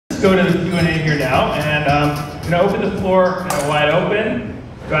just go to the Q&A here now, and I'm going to open the floor wide open.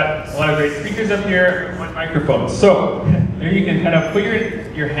 We've got a lot of great speakers up here, one microphone. So there you can kind of put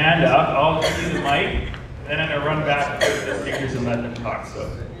your hand up. I'll give you the mic, and then I'm going to run back to the speakers and let them talk.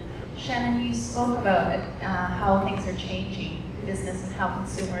 So, Shannon, you spoke about how things are changing in business and how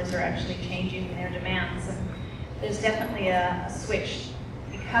consumers are actually changing their demands. And there's definitely a switch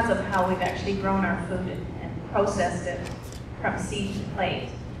because of how we've actually grown our food and processed it from seed to plate.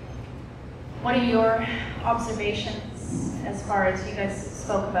 What are your observations as far as you guys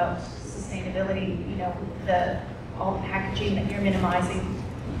spoke about sustainability, all the packaging that you're minimizing?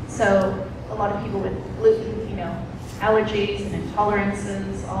 So a lot of people with gluten, allergies and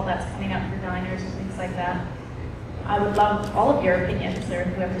intolerances, all that's coming up for diners and things like that. I would love all of your opinions, or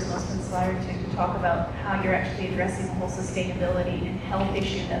whoever's most inspired to talk about how you're actually addressing the whole sustainability and health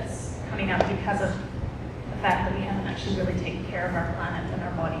issue that's coming up because of the fact that we haven't actually really taken care of our planet and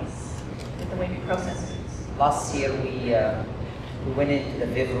our bodies with the way we process foods. Last year we went into the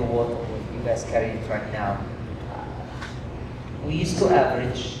Vivre water, what you guys carry it right now. We used to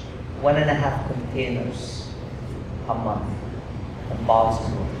average 1.5 containers a month of bottles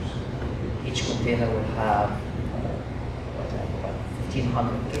of waters. Each container will have about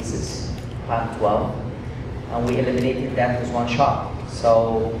 1,500 cases, around 12, and we eliminated that with one shot.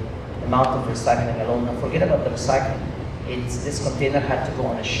 So the amount of recycling alone, and forget about the recycling. This container had to go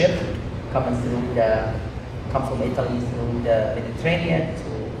on a ship, come from Italy through the Mediterranean to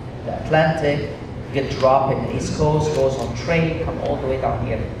the Atlantic, get dropped in the East Coast, goes on train, come all the way down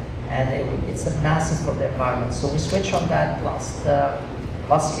here. And it's a massive for the environment. So we switched on that last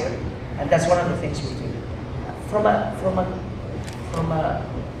year, and that's one of the things we do. From a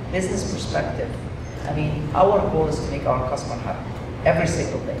business perspective, I mean, our goal is to make our customer happy every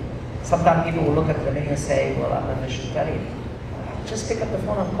single day. Sometimes people will look at the menu and say, well, I'm a vegetarian. Just pick up the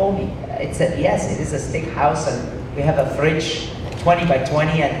phone and call me. Yes, it is a steakhouse, and we have a fridge 20 by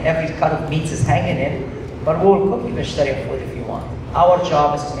 20, and every cut of meat is hanging in, but we'll cook you vegetarian food if you want. Our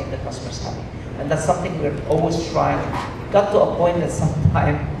job is to make the customers happy. And that's something we're always trying. Got to a point that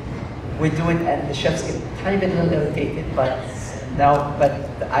sometimes we do it and the chefs get tiny bit a little irritated, but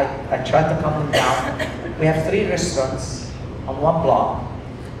I try to calm them down. We have 3 restaurants on one block,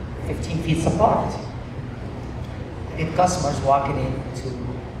 15 feet apart. I get customers walking into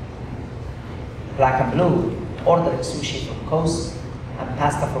Black and Blue, ordering sushi from Coast and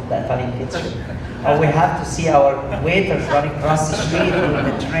pasta from the Italian kitchen. Or we have to see our waiters running across the street with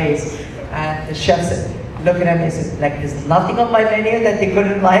the trays, and the chefs looking at me and say, like, there's nothing on my menu that they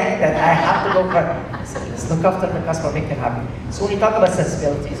couldn't like, that I have to go for. I said, let's look after the customer, make them happy. So when you talk about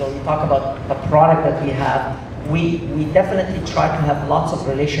sensibilities, or you talk about the product that we have, we definitely try to have lots of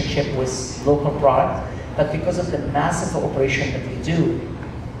relationship with local product, but because of the massive operation that we do,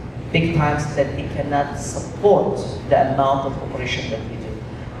 big times that we cannot support the amount of operation that we do.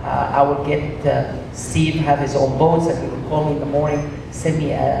 I would get Steve have his own boats, and he would call me in the morning, send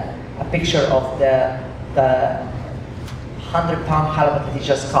me a picture of the 100-pound halibut that he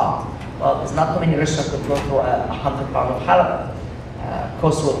just caught. Well, there's not many restaurants that go to 100 pounds of halibut.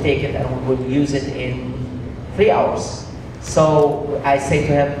 Coast will take it and we will use it in 3 hours. So I say to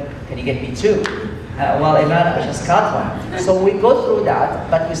him, can you get me 2? Well, Emad, I just caught one. So we go through that,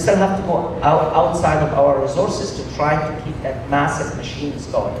 but we still have to go outside of our resources to try to keep that massive machines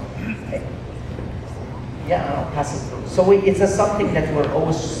going. Okay. Yeah, I'll pass it through. So it's something that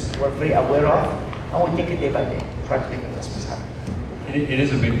we're very aware of, and we take it day by day, try to make the customers happy. It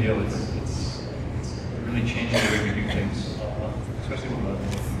is a big deal. It's really changing the way we do things, especially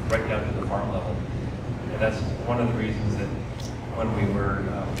right down to the farm level. And that's one of the reasons that when we were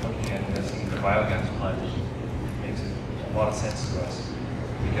looking at investing in the biogas plant, it makes a lot of sense to us.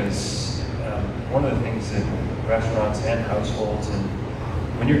 Because one of the things that restaurants and households, and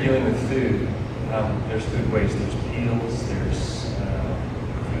when you're dealing with food, there's food waste, there's peels, there's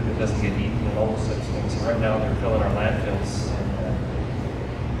food that doesn't get eaten, and all those types of things. And right now they're filling our landfills. And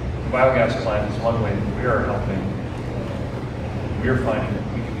the biogas plant is one way that we are helping. We're finding that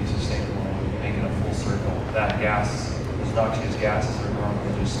we can be sustainable and making a full circle. That gas, those noxious gases are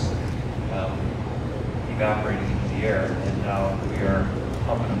normally just evaporating into the air, and now we are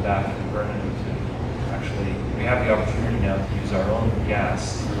pumping them back and burning them to actually, we have the opportunity now to use our own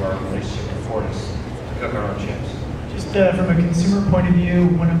gas through our relationship with Fortis to cook our own chips. Just from a consumer point of view,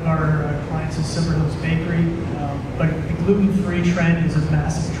 one of our clients is Silver Hills Bakery, but the gluten-free trend is a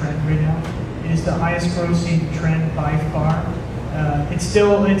massive trend right now. It is the highest grossing trend by far. It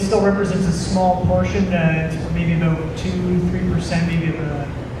still represents a small portion, maybe about 2-3% maybe of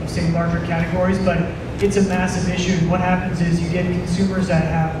say larger categories, but it's a massive issue. And what happens is you get consumers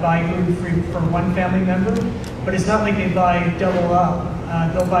that buy gluten-free for one family member, but it's not like they buy double up.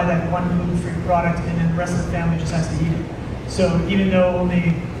 They'll buy that one gluten-free product, and then the rest of the family just has to eat it. So even though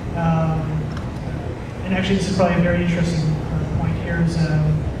only, and actually this is probably a very interesting point here, is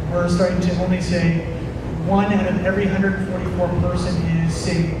we're starting to only say 1 out of every 144 person is,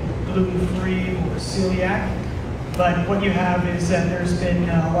 say, gluten-free or celiac. But what you have is that there's been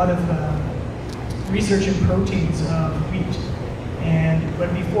a lot of research in proteins of wheat. And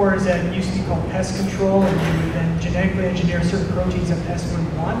what before is that it used to be called pest control, and you would then genetically engineer certain proteins that pests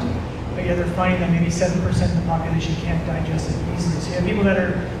wouldn't want. But yet they're finding that maybe 7% of the population can't digest it easily. So you have people that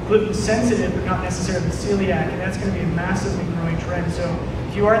are gluten sensitive, but not necessarily celiac, and that's going to be a massively growing trend. So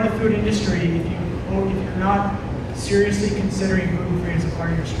if you are in the food industry, if you're not seriously considering gluten-free as a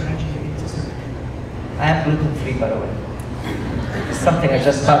part of your strategy, you need to start. I am gluten-free, by the way. It's something I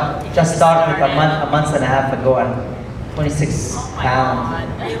just started a month and a half ago. I'm 26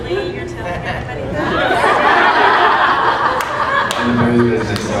 pounds. Really? You're telling everybody that? In the food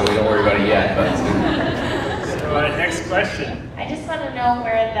business, so we don't worry about it yet. But So next question. I just want to know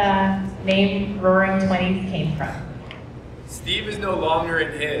where the name Roaring 20s came from. Steve is no longer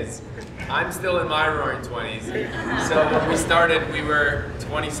in his. I'm still in my roaring 20s. So when we started, we were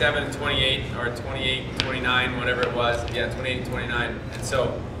 27 and 28, or 28, 29, whatever it was. Yeah, 28 and 29. And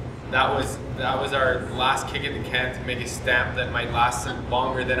so that was our last kick at the can to make a stamp that might last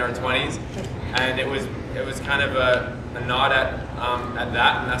longer than our 20s. And it was kind of a nod at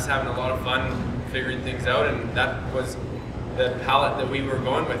that, and us having a lot of fun figuring things out, and that was the palette that we were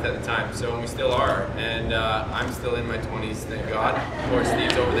going with at the time, so we still are, and I'm still in my 20s, thank God. Of course,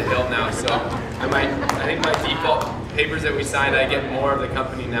 Steve's over the hill now, so I think my default papers that we signed, I get more of the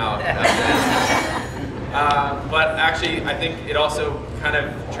company now. But actually, I think it also kind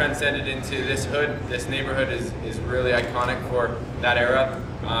of transcended into this hood. This neighborhood is really iconic for that era,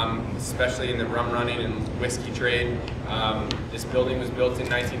 especially in the rum running and whiskey trade. This building was built in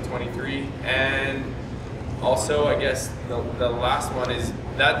 1923, and also, I guess the last one is,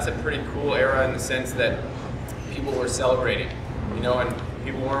 that's a pretty cool era in the sense that people were celebrating, you know, and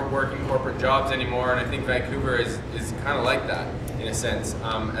people weren't working corporate jobs anymore, and I think Vancouver is kind of like that in a sense.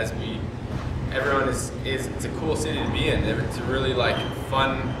 Everyone it's a cool city to be in. It's a really like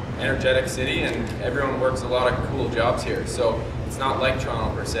fun, energetic city, and everyone works a lot of cool jobs here. So it's not like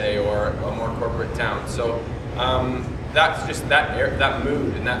Toronto per se, or a more corporate town. So that's just that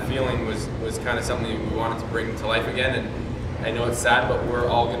mood and that feeling was kind of something we wanted to bring to life again. And I know it's sad, but we're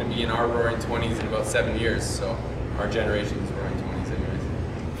all going to be in our roaring 20s in about 7 years. So our generation's roaring 20s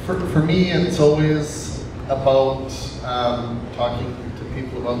anyways. For me, it's always about talking to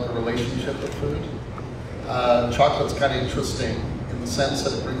people about the relationship with food. Chocolate's kind of interesting in the sense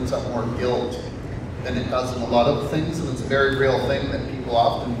that it brings up more guilt than it does in a lot of things, and it's a very real thing that people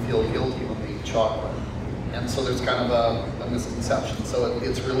often feel guilty when they eat chocolate. And so there's kind of a misconception. So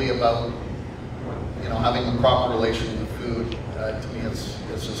it's really about, you know, having a proper relation with food. To me, it's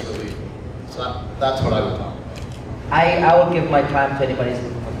just really, so that's what I would talk about. I will give my time to anybody's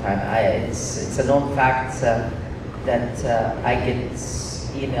looking for time. It's a known fact that I get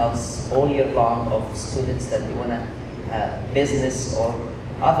emails all year long of students that they want to business or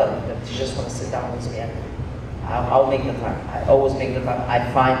other, that you just want to sit down with me, and I'll make the time. I always make the time. I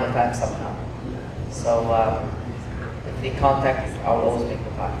find the time somehow. So if they contact, I will always make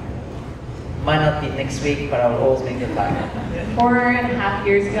the time. Might not be next week, but I will always make the time. 4.5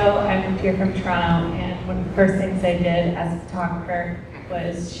 years ago, I moved here from Toronto, and one of the first things I did as a photographer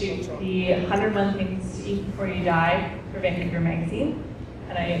was shoot the 101 Things to Eat Before You Die for Vancouver magazine.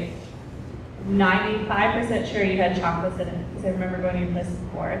 And I'm 95% sure you had chocolates in it, because I remember going to your place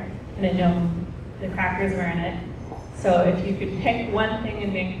before, and I know the crackers were in it. So if you could pick one thing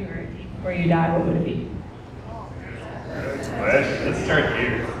in Vancouver to eat before you die, what would it be? Let's start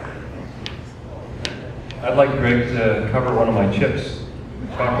here. I'd like Greg to cover one of my chips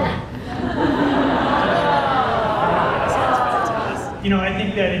with chocolate. You know, I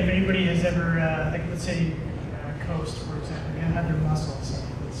think that if anybody has ever, like let's say Coast, for example, you had their mussels,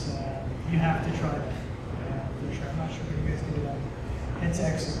 you have to try it. For sure. I'm not sure if you guys do that. It's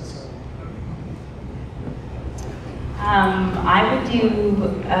excellent. So. I would do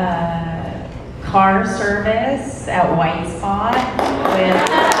car service at White Spot with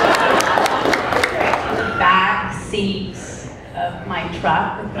the back seats of my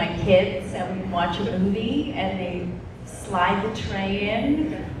truck with my kids, and we'd watch a movie, and they slide the tray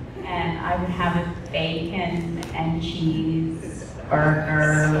in, and I would have a bacon and cheese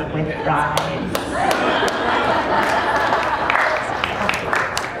burger with fries.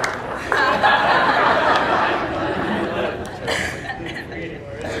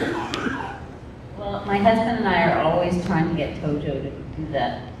 My husband and I are always trying to get Tojo to do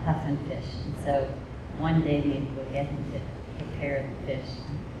that huff and fish. And so one day maybe we'll get him to prepare the fish.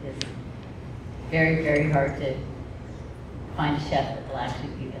 It's very, very hard to find a chef that will actually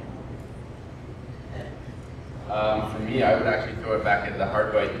do that. For me, I would actually throw it back at the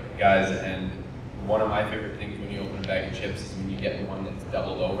Hardbite guys, and one of my favorite things when you open a bag of chips is when you get one that's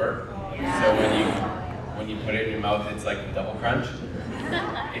doubled over. So when you put it in your mouth, it's like a double crunch.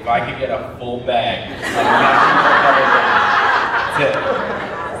 If I could get a full bag, that's it.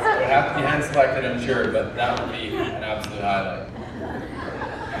 It would have to be hand selected, I'm sure, but that would be an absolute highlight.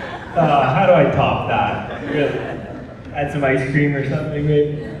 How do I top that? Really? Add some ice cream or something,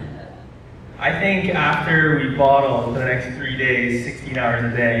 maybe? I think after we bottle for the next 3 days, 16 hours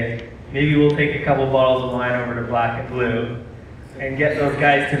a day, maybe we'll take a couple bottles of wine over to Black and Blue and get those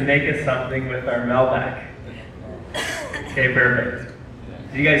guys to make us something with our Melback. Okay, perfect.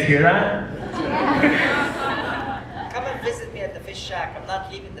 Did you guys hear that? Come and visit me at the fish shack. I'm not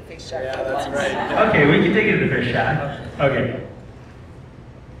leaving the fish shack. Yeah, that's right. Okay, we can take it to the fish shack. Okay.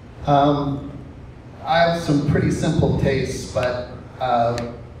 I have some pretty simple tastes, but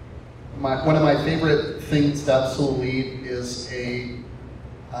one of my favorite things to absolutely eat is a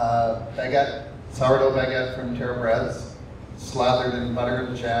baguette, sourdough baguette from Terra Breads, slathered in butter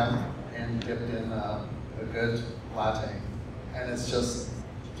and jam and dipped in a good latte. And it's just,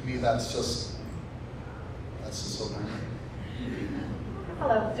 to me, that's just so nice.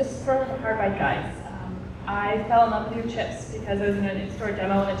 Hello, just for the Hardbite guys. I fell in love with your chips because I was in an in-store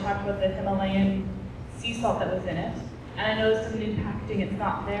demo and it talked about the Himalayan sea salt that was in it. And I noticed in the new packaging it's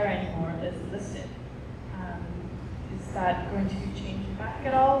not there anymore, it's listed. Is that going to change back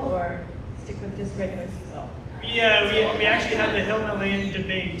at all, or stick with just regular sea salt? Yeah, we actually had the Himalayan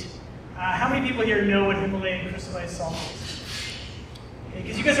debate. How many people here know what Himalayan crystallized salt is?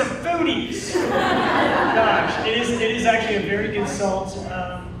 Because you guys are foodies. Gosh, it is actually a very good salt.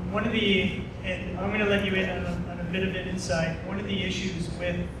 One of the, and I'm going to let you in on a bit of an insight. One of the issues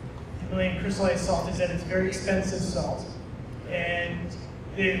with Himalayan crystallized salt is that it's very expensive salt. And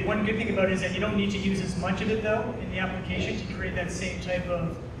the one good thing about it is that you don't need to use as much of it though in the application to create that same type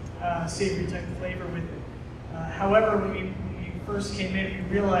of savory type of flavor with it. However, when we first came in,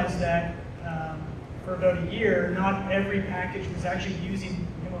 we realized that for about a year, not every package was actually using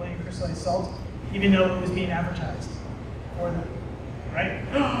Himalayan crystallized salt, even though it was being advertised for them, right?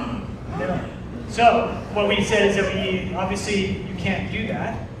 No. So what we said is that obviously you can't do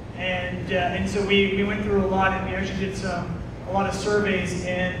that, and so we went through a lot, and we actually did a lot of surveys,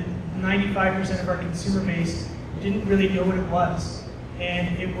 and 95% of our consumer base didn't really know what it was,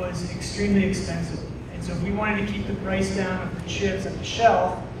 and it was extremely expensive. And so if we wanted to keep the price down of the chips at the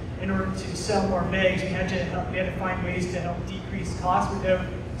shelf, in order to sell more bags, we had to find ways to help decrease costs without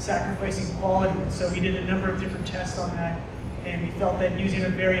sacrificing quality. And so we did a number of different tests on that, and we felt that using a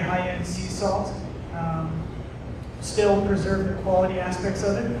very high-end sea salt still preserved the quality aspects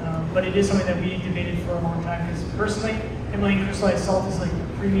of it, but it is something that we debated for a long time. Because personally, Himalayan crystallized salt is like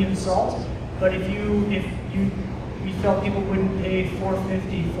the premium salt, but we felt people wouldn't pay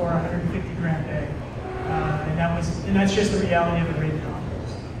 $4.50 for a 150-gram bag, and that's just the reality of it right now.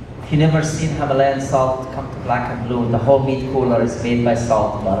 If you've never seen Himalayan salt, come to Black and Blue. The whole meat cooler is made by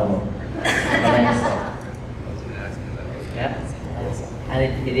salt, by the way. Himalayan salt. Yeah,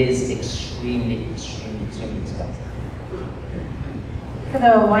 and it is extremely expensive. For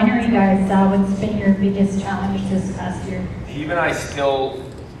the winery guys, what's been your biggest challenge this past year? Even I still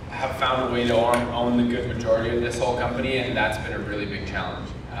have found a way to own the good majority of this whole company, and that's been a really big challenge.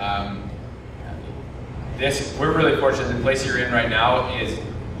 We're really fortunate. The place you're in right now is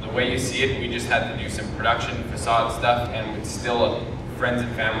the way you see it. We just had to do some production facade stuff, and it's still a friends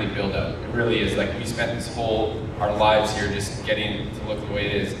and family build up. It really is. Like, we spent our lives here just getting it to look the way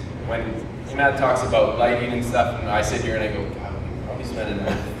it is. When Emad talks about lighting and stuff, and I sit here and I go, God, we could probably spend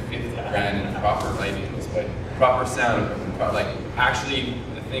another 50 grand in proper lighting in this place, proper sound, like actually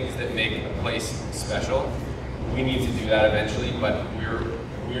the things that make a place special. We need to do that eventually, but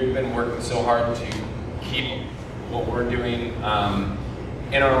we've been working so hard to keep what we're doing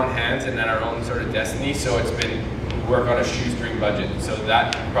in our own hands and in our own sort of destiny. So it's been work on a shoestring budget. So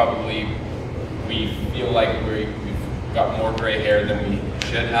that probably, we feel like we've got more gray hair than we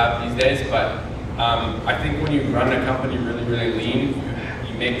should have these days. But I think when you run a company really, really lean,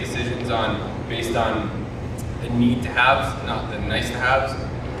 you make decisions based on the need to haves, not the nice to haves.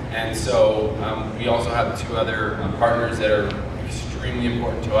 And so we also have two other partners that are extremely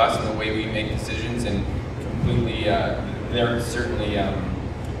important to us in the way we make decisions, and completely, they're certainly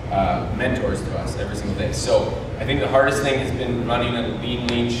mentors to us every single day. So I think the hardest thing has been running a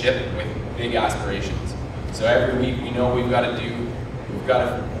lean ship with big aspirations. So every week we know we want to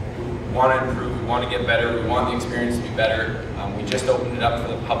improve, we want to get better, we want the experience to be better. We just opened it up for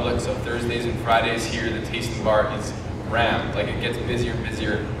the public, so Thursdays and Fridays here, the tasting bar is rammed. Like, it gets busier and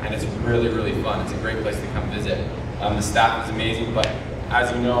busier, and it's really, really fun. It's a great place to come visit. The staff is amazing, but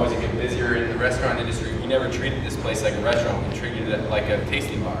as you know, as you get busier in the restaurant industry, we never treated this place like a restaurant. We treated it like a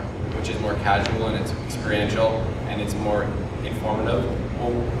tasting bar, which is more casual and it's experiential and it's more informative.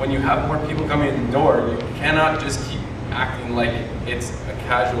 Well, when you have more people coming in the door, you cannot just keep acting like it's a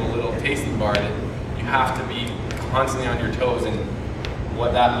casual little tasting bar. That you have to be constantly on your toes, and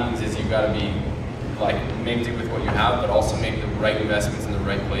what that means is you got to be like, make do with what you have, but also make the right investments in the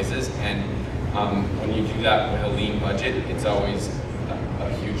right places. And when you do that with a lean budget, it's always a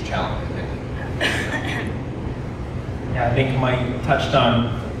huge challenge, I think. Yeah, I think Mike touched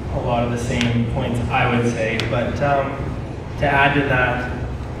on a lot of the same points I would say, but to add to that,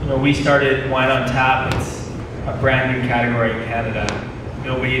 you know, we started Wine on Tap. It's a brand new category in Canada.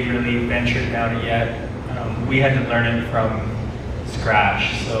 Nobody had really ventured down it yet. We had to learn it from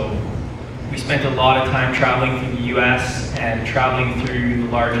scratch. So we spent a lot of time traveling through the US and traveling through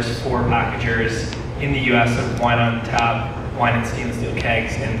the largest 4 packagers in the US of Wine on Tap, wine in stainless steel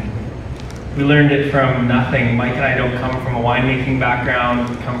kegs, and we learned it from nothing. Mike and I don't come from a winemaking background,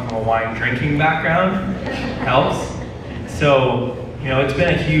 we come from a wine drinking background, helps. So, you know, it's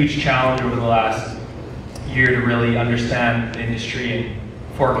been a huge challenge over the last year to really understand the industry and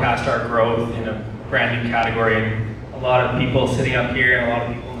forecast our growth in a brand new category. And a lot of people sitting up here and a lot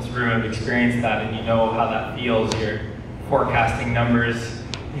of people in this room have experienced that, and you know how that feels. You're forecasting numbers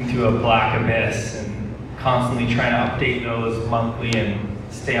into a black abyss and constantly trying to update those monthly and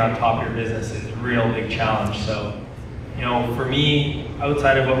stay on top of your business is a real big challenge. So, you know, for me,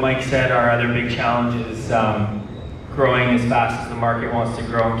 outside of what Mike said, our other big challenge is growing as fast as the market wants to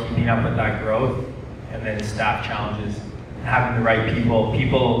grow and keeping up with that growth, and then staff challenges, and having the right people.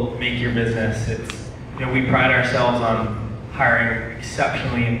 People make your business. It's, you know, we pride ourselves on hiring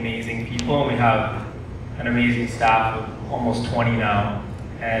exceptionally amazing people, and we have an amazing staff of almost 20 now,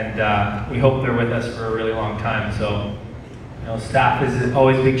 and we hope they're with us for a really long time. So, you know, staff is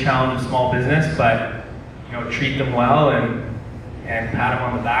always a big challenge of small business, but, you know, treat them well and pat them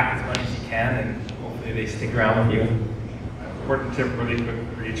on the back as much as you can, and hopefully they stick around with you. Important tip really quick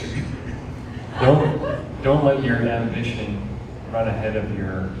for each of you. Don't let your ambition run ahead of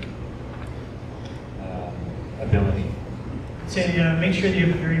your ability. So make sure that you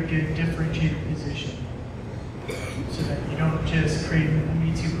have a very good differentiated position, so that you don't just create a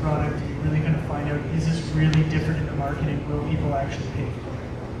Me Too product. You're really going to find out, is this really different in the market and will people actually pay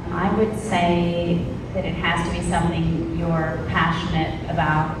for it? I would say that it has to be something you're passionate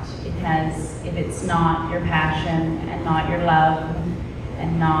about, because if it's not your passion and not your love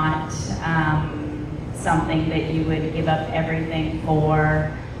and not something that you would give up everything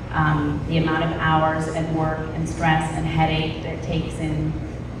for, the amount of hours and work and stress and headache that it takes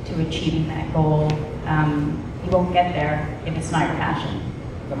into achieving that goal, you won't get there if it's not your passion.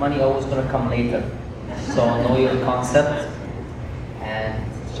 The money always going to come later. So know your concept, and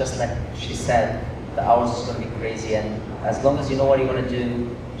just like she said, the hours is going to be crazy, and as long as you know what you want to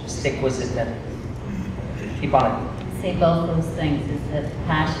do, just stick with it and keep on it. Say both those things, is the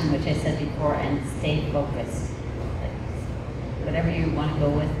passion, which I said before, and stay focused. Whatever you want to go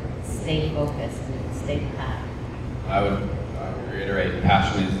with, stay focused and stay packed. I would reiterate,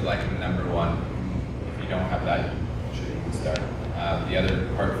 passion is like number one. If you don't have that, you shouldn't even start. The other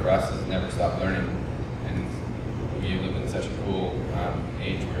part for us is never stop learning, and we live in such a cool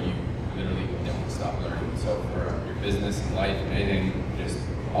age where you literally don't stop learning. So for your business and life and anything, just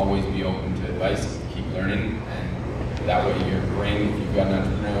always be open to advice, keep learning, and that way your brain, if you've got an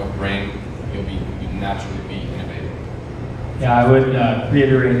entrepreneurial brain, you'll naturally be innovative. Yeah, I would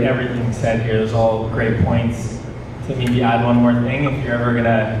reiterate everything said here. Those are all great points. To maybe add one more thing, if you're ever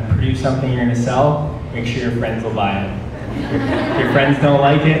gonna produce something you're gonna sell, make sure your friends will buy it. If your friends don't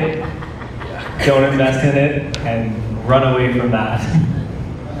like it, don't invest in it, and run away from that.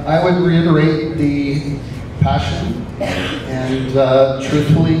 I would reiterate the passion, and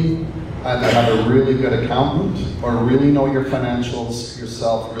truthfully, either have a really good accountant or really know your financials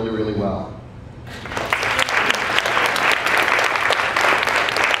yourself really, really well.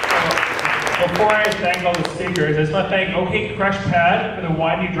 Before I thank all the speakers, I just want to thank OK Crush Pad for the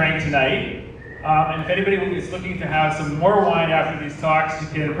wine you drank tonight. And if anybody is looking to have some more wine after these talks, you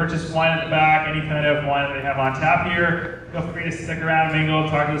can purchase wine at the back, any kind of wine that they have on tap here. Feel free to stick around, mingle,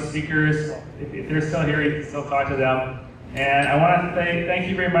 talk to the speakers. If they're still here, you can still talk to them. And I want to thank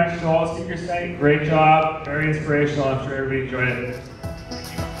you very much to all the speakers tonight. Great job, very inspirational. I'm sure everybody enjoyed it.